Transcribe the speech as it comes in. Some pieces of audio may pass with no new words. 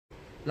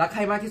รักใค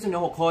รมากที่สุดใน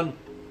6 คน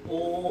โอ้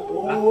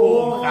รักภู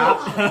มิครับ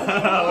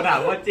ถา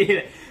มว่าจีเ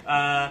ลย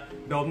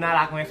โดมน่า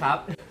รักไหมครับ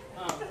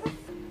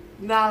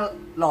น่า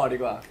หล่อดี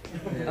กว่า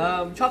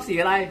ชอบสี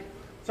อะไร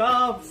ชอ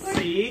บ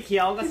สีเขี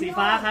ยวกับสี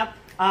ฟ้าครับ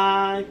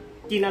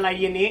กินอะไร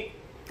เย็นนี้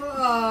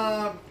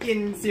กิน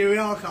ซีเรี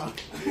ยลครับ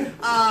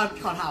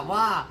ขอถาม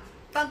ว่า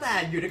ตั้งแต่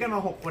อยู่ด้วยกันม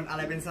า6 คนอะไ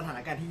รเป็นสถาน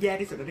การณ์ที่แย่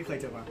ที่สุดที่เคย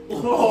เจอมาโอ้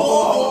โห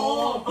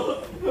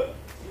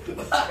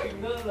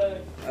เลย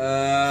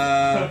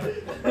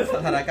ส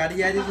ถานการณ์ที่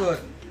แย่ที่สุด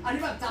อัน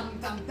นี้แบบจ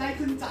ำได้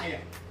ขึ้นใจอ่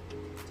ะ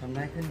จำไ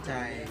ด้ขึ้นใจ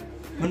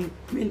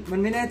มัน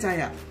ไม่แน่ใจ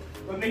อ่ะ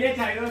มันไม่แน่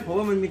ใจด้วยเพราะ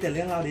ว่ามันมีแต่เ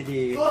รื่องราว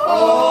ดี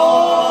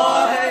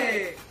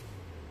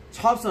ๆช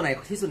อบส่วนไหน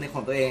ที่สุดในข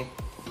องตัวเอง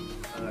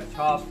ช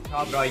อ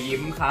บรอยยิ้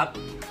มครับ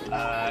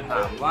ถ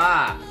ามว่า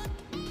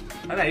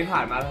ตั้งแต่ที่ผ่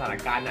านมาสถาน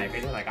การณ์ไหนเป็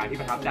นสถานการณ์ที่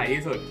ประทับใจ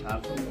ที่สุดครับ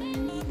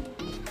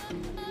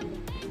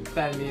แฟ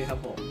นมีครับ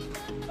ผม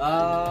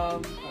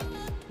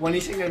วัน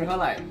นี้ใช้เงินไปเท่า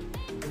ไหร่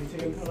วันนี้ใช้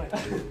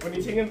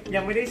เงินยั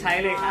งไม่ได้ใช้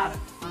เลยครับ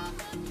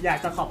อยาก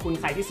จะขอบคุณ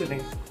ใครที่สุดใน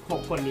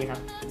6 คนนี้ครั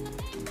บ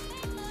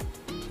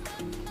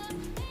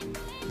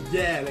แ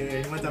ย่เล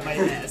ยมันจะไม่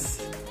แย่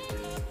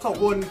ขอบ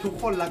คุณทุก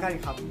คนละกัน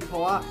ครับเพรา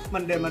ะว่ามั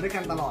นเดินมาด้วยกั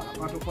นตลอดแล้ว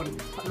ก็ทุกคน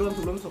ร่วม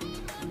สุข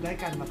ได้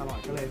กันมาตลอด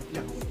ก็เลยอย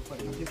ากขอบคุณทุกคน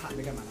ที่ผ่าน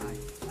ด้วยกันมาได้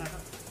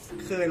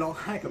เคยร้อง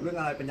ไห้กับเรื่อง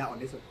อะไรเป็นยาอ่อน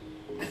ที่สุด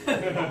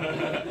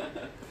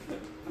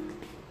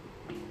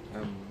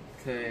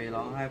เคยร้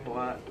องไห้เพราะ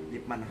ว่าลิ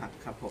ปมันหัก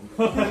ครับผม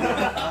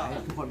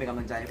ทุกคนเป็นกำ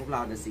ลังใจให้พวกเร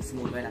าเดอะซิกซ์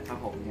มูนด้วยนะครับ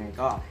ผมยังไง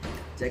ก็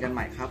เจอกันให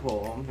ม่ครับผ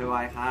มบ๊ายบ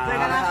ายครับเจอ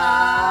กันนะครั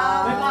บ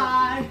บ๊ายบา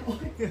ย